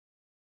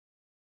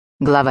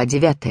Глава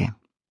 9.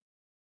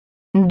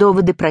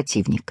 Доводы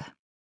противника.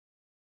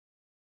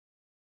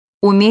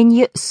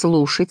 Умение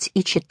слушать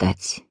и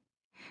читать.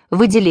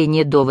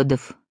 Выделение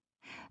доводов.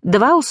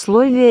 Два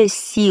условия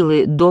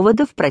силы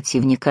доводов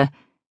противника.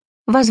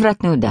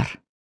 Возвратный удар.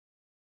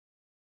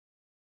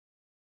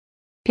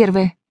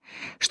 Первое.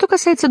 Что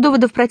касается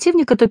доводов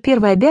противника, то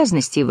первая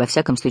обязанность, и во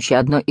всяком случае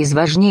одно из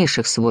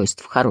важнейших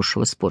свойств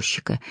хорошего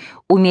спорщика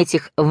 — уметь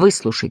их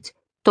выслушать,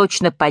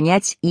 точно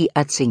понять и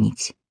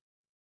оценить.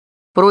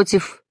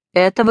 Против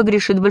этого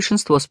грешит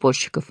большинство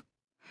спорщиков.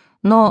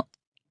 Но,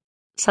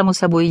 само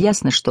собой,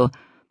 ясно, что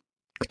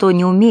кто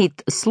не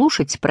умеет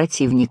слушать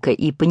противника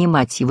и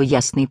понимать его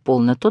ясно и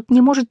полно, тот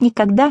не может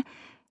никогда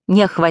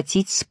не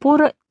охватить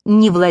спора,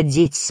 не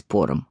владеть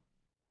спором.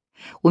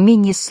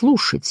 Умение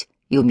слушать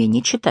и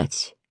умение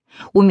читать.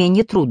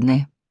 Умение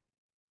трудное.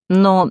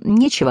 Но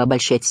нечего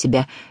обольщать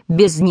себя.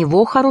 Без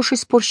него хороший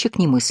спорщик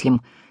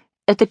немыслим.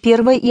 Это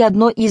первое и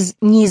одно из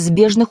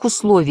неизбежных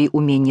условий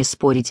умения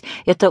спорить.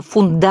 Это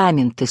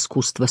фундамент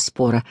искусства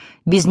спора.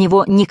 Без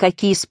него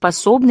никакие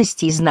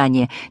способности и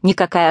знания,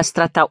 никакая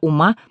острота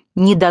ума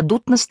не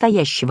дадут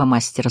настоящего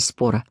мастера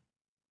спора.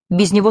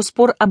 Без него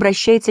спор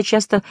обращается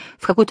часто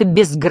в какую-то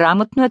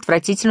безграмотную,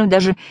 отвратительную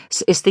даже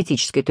с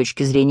эстетической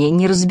точки зрения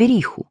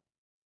неразбериху.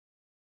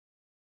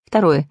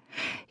 Второе.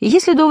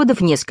 Если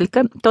доводов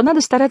несколько, то надо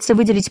стараться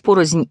выделить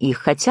порознь их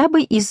хотя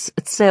бы из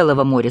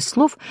целого моря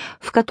слов,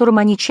 в котором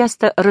они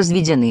часто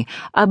разведены,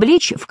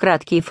 облечь в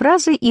краткие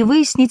фразы и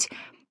выяснить,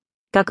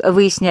 как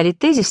выясняли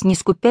тезис, не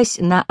скупясь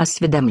на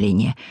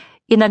осведомление.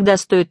 Иногда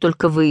стоит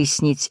только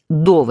выяснить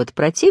довод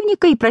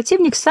противника, и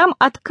противник сам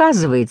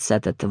отказывается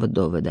от этого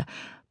довода.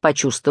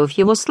 Почувствовав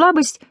его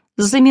слабость,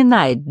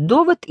 заминает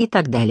довод и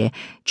так далее.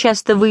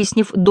 Часто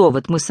выяснив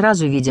довод, мы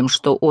сразу видим,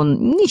 что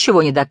он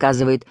ничего не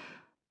доказывает,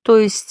 то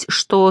есть,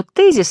 что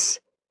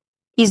тезис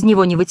из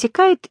него не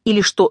вытекает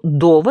или что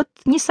довод,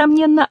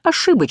 несомненно,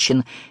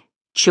 ошибочен,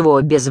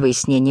 чего без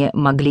выяснения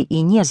могли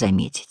и не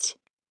заметить.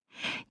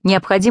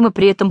 Необходимо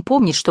при этом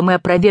помнить, что мы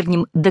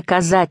опровергнем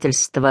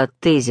доказательства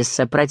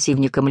тезиса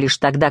противником лишь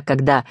тогда,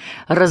 когда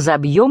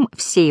разобьем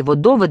все его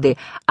доводы,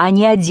 а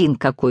не один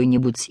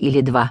какой-нибудь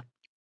или два.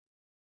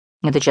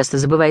 Это часто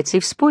забывается и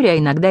в споре, а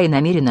иногда и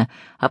намеренно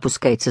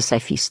опускается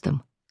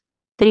софистом.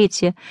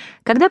 Третье.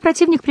 Когда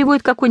противник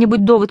приводит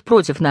какой-нибудь довод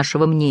против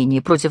нашего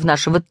мнения, против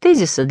нашего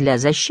тезиса, для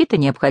защиты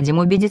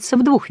необходимо убедиться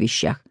в двух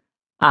вещах.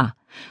 А.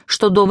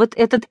 Что довод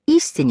этот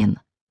истинен,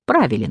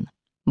 правилен.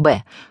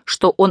 Б.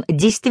 Что он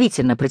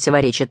действительно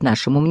противоречит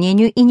нашему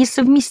мнению и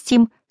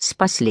несовместим с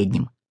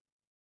последним.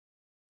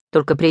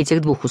 Только при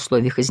этих двух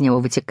условиях из него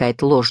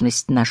вытекает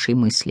ложность нашей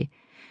мысли.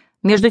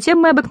 Между тем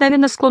мы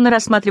обыкновенно склонны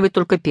рассматривать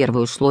только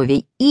первое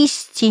условие —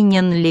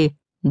 истинен ли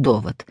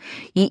довод,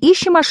 и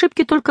ищем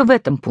ошибки только в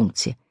этом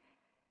пункте.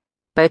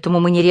 Поэтому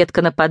мы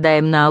нередко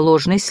нападаем на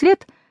ложный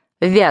след,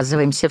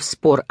 ввязываемся в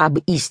спор об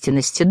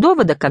истинности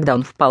довода, когда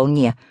он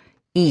вполне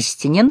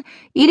истинен,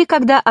 или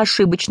когда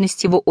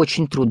ошибочность его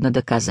очень трудно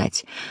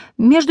доказать.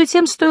 Между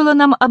тем, стоило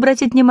нам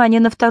обратить внимание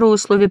на второе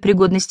условие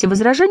пригодности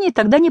возражения,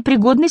 тогда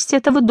непригодность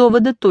этого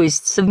довода, то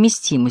есть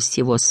совместимость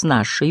его с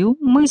нашей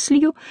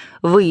мыслью,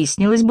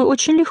 выяснилась бы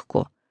очень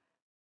легко.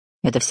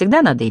 Это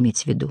всегда надо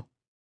иметь в виду.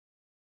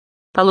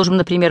 Положим,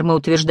 например, мы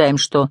утверждаем,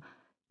 что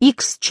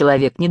X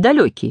человек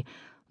недалекий,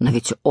 но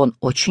ведь он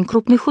очень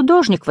крупный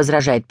художник,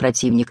 возражает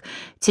противник.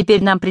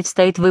 Теперь нам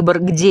предстоит выбор,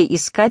 где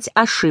искать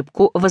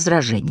ошибку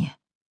возражения.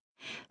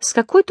 С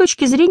какой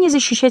точки зрения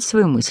защищать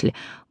свою мысль?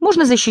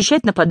 Можно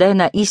защищать, нападая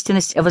на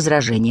истинность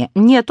возражения.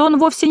 Нет, он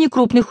вовсе не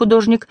крупный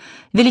художник,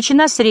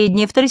 величина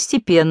средняя,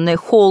 второстепенная,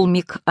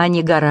 холмик, а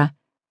не гора.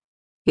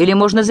 Или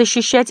можно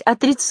защищать,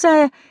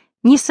 отрицая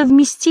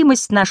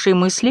несовместимость нашей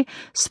мысли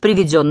с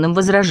приведенным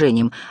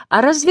возражением.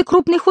 А разве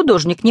крупный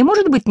художник не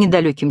может быть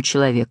недалеким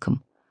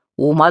человеком?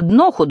 Ум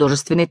одно,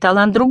 художественный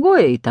талант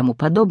другое и тому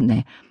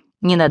подобное.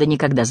 Не надо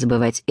никогда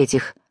забывать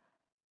этих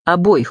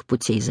обоих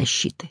путей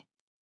защиты.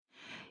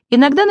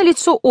 Иногда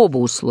налицо оба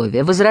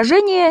условия.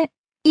 Возражение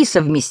и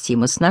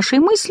совместимо с нашей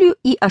мыслью,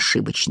 и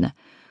ошибочно.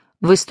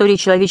 В истории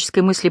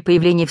человеческой мысли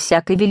появление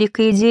всякой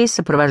великой идеи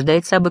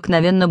сопровождается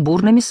обыкновенно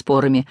бурными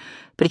спорами,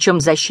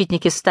 причем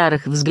защитники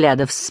старых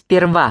взглядов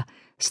сперва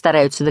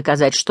стараются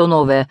доказать, что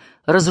новая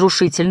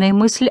разрушительная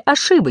мысль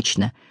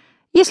ошибочна.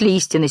 Если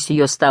истинность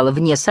ее стала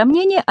вне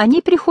сомнения,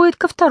 они приходят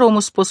ко второму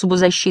способу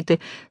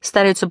защиты,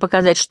 стараются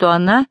показать, что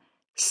она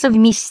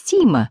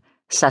совместима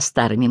со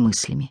старыми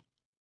мыслями.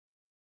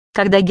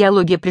 Когда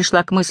геология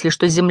пришла к мысли,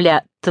 что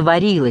Земля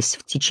творилась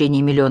в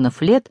течение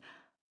миллионов лет,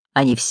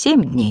 а не в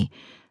 7 дней,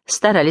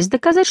 старались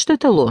доказать, что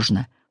это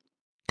ложно.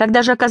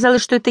 Когда же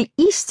оказалось, что это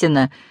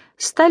истина,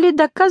 стали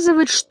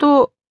доказывать,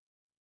 что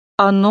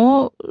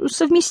оно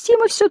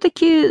совместимо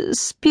все-таки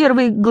с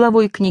первой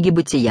главой книги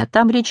 «Бытия».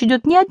 Там речь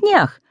идет не о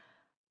днях,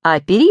 а о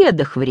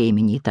периодах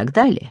времени и так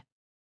далее.